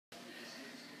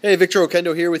Hey, Victor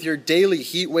Oquendo here with your daily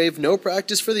Heatwave. No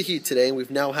practice for the Heat today, and we've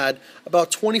now had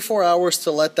about 24 hours to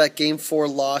let that Game 4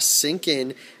 loss sink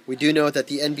in. We do know that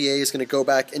the NBA is going to go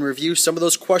back and review some of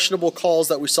those questionable calls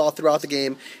that we saw throughout the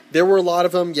game. There were a lot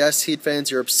of them. Yes, Heat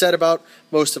fans, you're upset about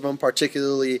most of them,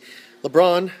 particularly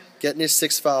LeBron getting his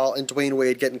sixth foul and Dwayne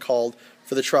Wade getting called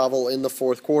for the travel in the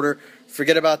fourth quarter.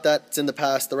 Forget about that. It's in the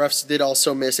past. The refs did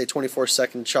also miss a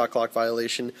 24-second shot clock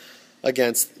violation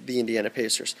against the Indiana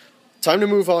Pacers. Time to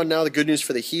move on now. The good news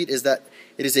for the Heat is that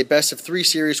it is a best-of-3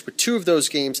 series with two of those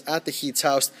games at the Heat's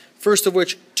house. First of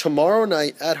which, tomorrow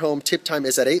night at home, tip time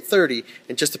is at 8:30.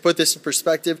 And just to put this in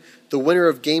perspective, the winner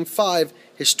of Game 5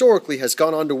 historically has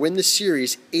gone on to win the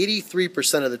series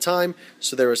 83% of the time.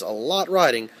 So there is a lot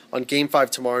riding on Game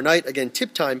 5 tomorrow night. Again,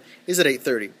 tip time is at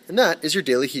 8:30. And that is your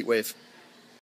daily Heatwave.